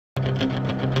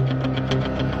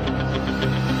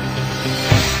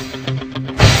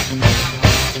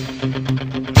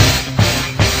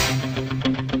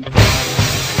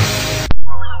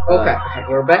Okay,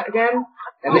 we're back again,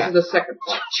 and this is the second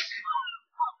part.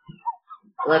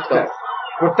 Let's go.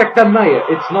 Protect the mayor,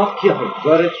 it's not killing,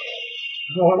 got it?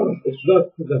 No, it's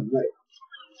not for the mayor.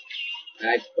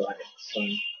 I got it, son.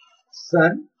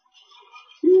 Son?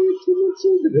 You're 2 months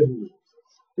older than me.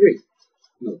 3.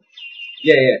 No.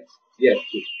 Yeah, 2.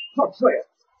 Hot fire.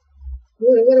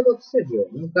 What about Sergio?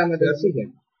 One time I didn't see him.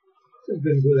 It's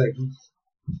been good, I guess.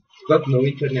 Got no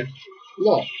internet.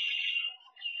 Law.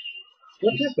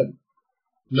 What happened?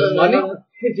 No money?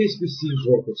 His PC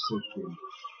broke or something.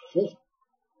 What?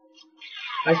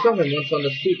 I saw him once on the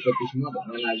street with his mother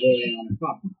when I go in on the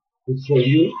farm. It's for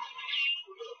you?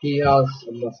 He has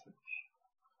a mustache.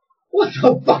 What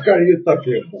the fuck are you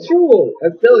talking about? True,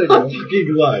 I'm telling Don't you.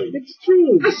 fucking lie. It's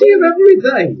true. I see him every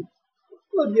day.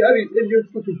 What are you, and you're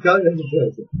fucking telling him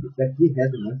that he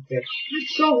has a mustache? I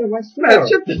saw him, I swear. Man,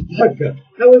 shut the fuck up.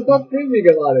 I was not dreaming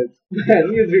about it.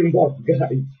 Man, you dream about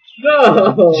guys.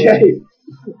 No! Jay.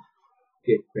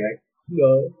 Get back.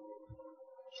 No.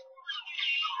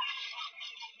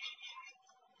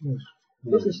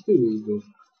 This is too easy.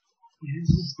 This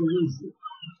is too easy.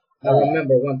 I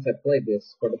remember once I played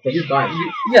this for the first time.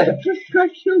 Yeah, the first guy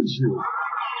killed you.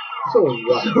 So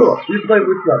what? So, you played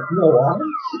with what? No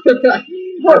arms?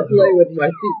 I play with my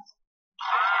feet.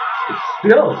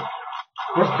 Still.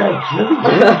 First guy killed you?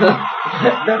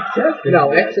 That's epic.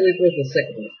 No, actually it was the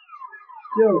second one.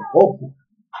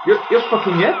 You're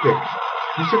fucking epic.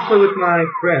 You should play with my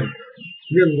friend.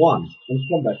 Real 1 on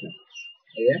combat now.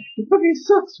 Yeah? He fucking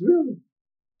sucks, really.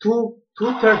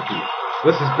 230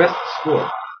 was his best score.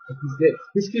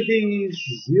 His KD is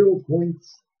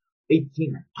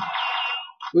 0.18.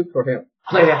 Good for him.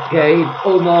 Play that game.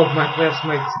 All of my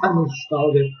classmates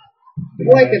uninstalled it.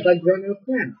 Why can't I join your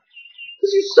clan?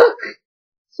 Because you suck!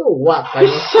 So what? I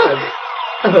You suck!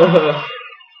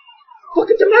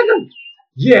 Fucking tomato!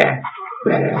 Yeah!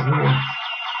 Badass man.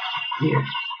 Yeah.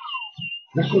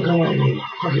 Now look how I made it.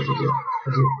 Fuck it.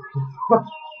 Fuck.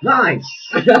 Nice!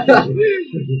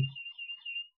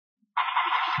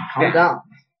 Calm down.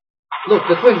 Look,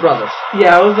 the twin brothers.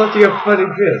 Yeah, I was watching a funny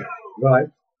bit, right?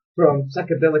 From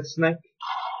Psychedelic Snake.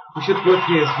 We should put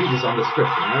his videos on the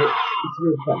description, right? It's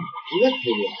real fun. What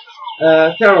video?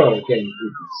 Terror game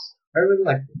videos. I really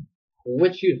like them.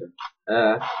 Which user?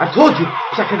 I told you!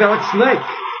 Psychedelic Snake!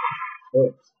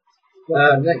 Oh.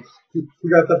 Next. You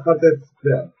got the part that's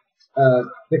there.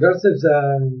 The girl says,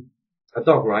 a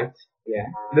dog, right?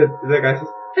 Yeah. The guy says,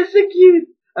 it's so cute!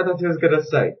 I thought he was gonna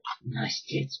say, nice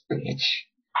tits, bitch.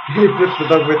 He puts the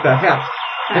dog with the hat,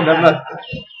 and I'm not.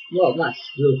 Well, nice.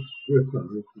 Real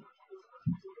fun.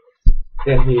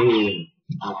 Then he.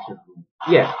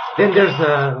 Yeah, then there's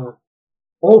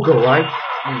Olga, right?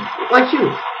 Like you.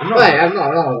 No. Wait, I'm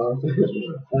not. No.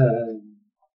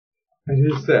 And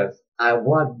he says, I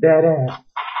want that ass.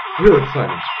 Really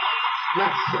funny.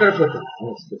 Nice. You gotta put that.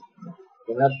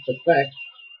 Well, that's the fact.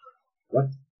 What?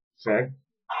 Fact?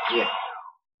 Yeah.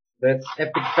 That's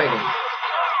epic fagging.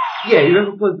 Yeah, you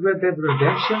ever played Red Dead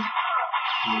Redemption?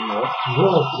 No.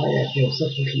 Whoa, play that game, so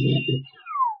fucking epic.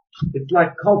 It's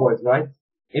like cowboys, right?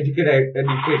 And you can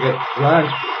get drunk.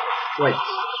 Wait,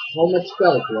 how much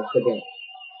quality of the game?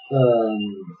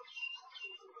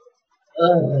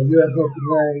 You ever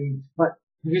played...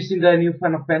 Have you seen the new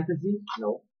Final Fantasy?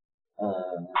 No.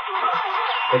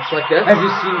 It's like that? Have you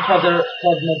seen Modern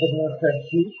Warfare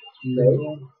 2? No.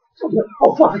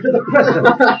 Oh fuck, I did the question!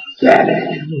 Get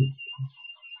it!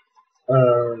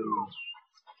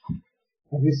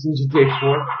 Have you seen GTA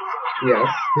 4? Yes.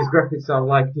 His graphics are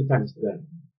like 2 times better.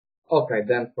 Okay,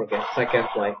 then forget. I can't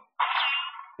play.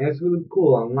 And it's really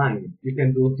cool online. You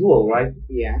can do duel, right?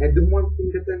 Yeah. And the one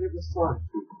thing that I never saw is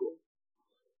pretty cool.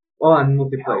 Oh, and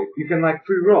multiplayer. You can like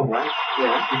free roam, right?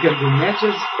 Yeah. You can do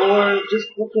matches or just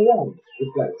walk around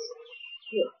with guys.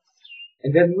 Sure.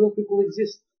 And then real people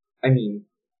exist. I mean,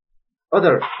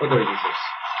 other users.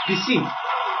 PC.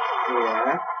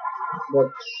 Yeah.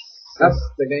 But since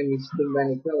the game is too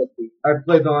many quality. I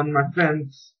played on my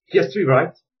friend's PS3,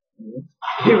 right?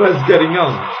 Mm-hmm. He was getting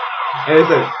on. And he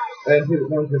said, and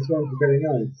one of his friends was getting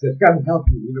on. He said, come help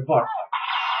me in the bar.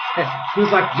 He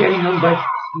was like getting on by,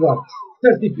 what,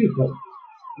 30 people.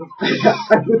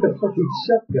 I put a fucking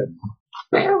shotgun.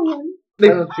 Why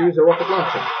don't you use a rocket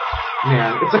launcher?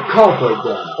 Man, it's a cowboy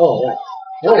gun. Oh, right.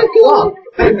 Oh,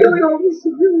 I'm killing all these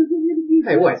civilians.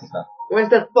 Hey, wait. Where's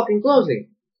that fucking closing?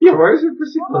 Yeah, where is your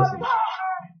PC closing?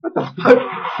 What the fuck?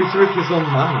 He's with his own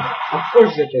money. Of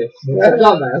course it is. It's a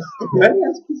dumbass.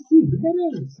 Badass PC,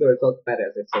 badass. So it's not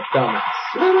badass, it's a dumbass.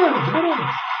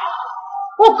 Badass.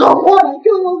 Oh, come on! I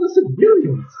killed all the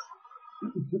civilians!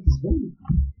 What the fuck is wrong with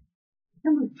me?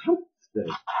 I'm retarded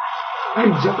today.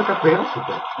 I'm JKPL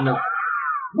today. No.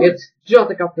 It's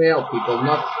JKPL people,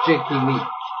 not J.K. Lee.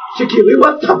 J.K. Lee,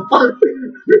 what the fuck?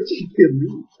 J.K.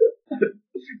 Lee?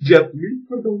 Jet Li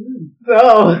for the win.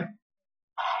 No!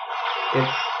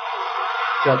 It's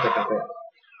JKPL.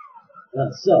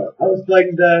 So, I was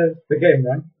playing the game,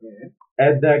 right? Yeah.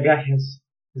 And the guy he's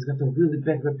got a really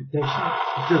bad reputation.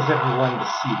 He kills everyone in the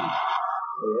city.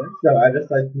 Yeah. So I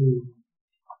just like to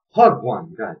hug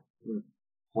one guy. Mm.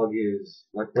 Hug is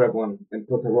like grab one and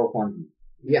put a rope on him.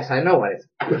 Yes, I know what it is.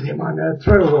 Put him on a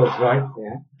trail rolls, right?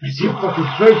 Yeah. I see a fucking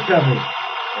throat coming.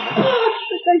 Yeah.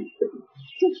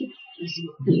 I see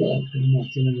blood coming out,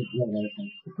 so many blood out of him.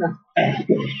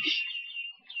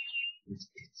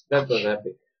 That was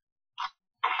epic.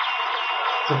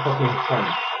 So fucking fun.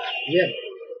 Yeah.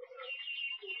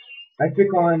 I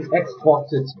think on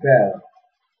Xbox it's bad.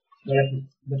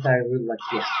 But I really like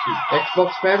PS2. Xbox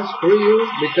fans, screw you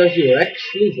because you're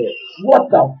exclusive. What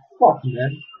the fuck,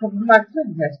 man? My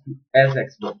friend has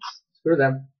Xbox. Screw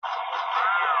them.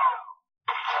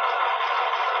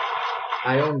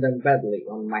 I own them badly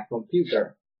on my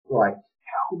computer. Like,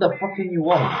 what the fuck can you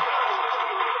want?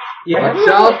 Yeah, Watch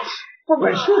out! Fuck,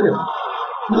 I shoot him.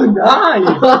 Oh, nice!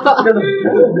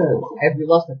 Have you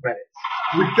lost the credits?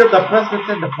 We killed the president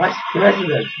and the vice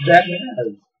president. That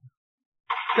has.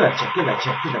 Kill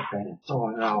that credit. Oh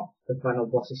no, the final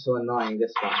boss is so annoying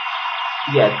this one.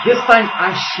 Yeah, this time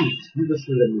I shoot. You just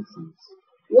let me see.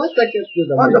 What I can do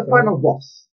the On the final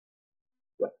boss.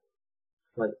 What?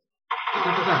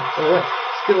 Oh wait,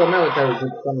 still a military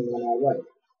group coming on our way.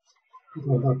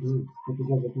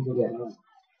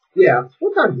 Yeah,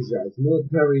 what are these guys?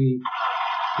 Military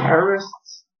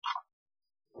terrorists?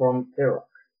 From Iraq.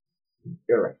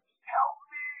 Iraq.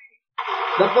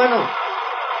 The final!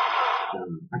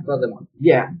 I got them on.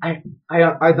 Yeah, I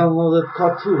downloaded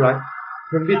COD 2, right?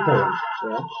 From BitTorrent.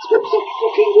 Yeah. It's got so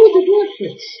fucking good, the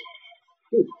graphics.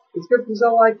 Dude, its graphics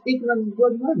are like eating on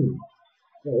blood money.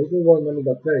 No, even one when you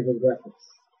got very good graphics.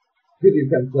 Dude, you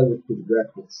can play with good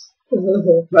graphics.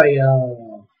 Look,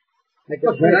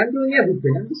 man, I'm doing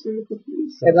everything. I'm just doing it for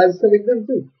police. And I'm killing them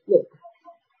too. Look.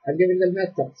 I'm giving them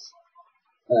headshots.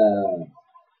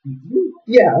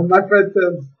 Yeah, my friend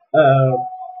says,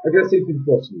 aggressive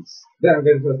enforcements. Then I'm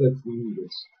going to translate to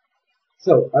English.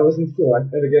 So, I was in school,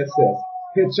 and the guy says,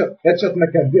 headshot na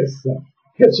cabeça.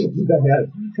 Headshot in the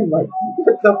head. I'm like,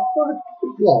 what the fuck?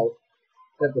 Lol.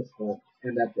 That was fun.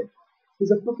 And that's it. He's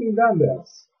a fucking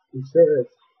dumbass. He sure is.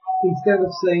 Instead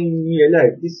of saying me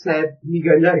alive, he said me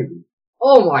alive.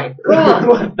 Oh my god!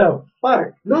 What the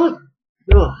fuck? No!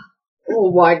 No!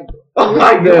 Oh my Oh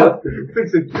my god!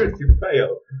 Fix security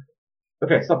fail.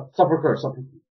 Okay, stop record, stop record.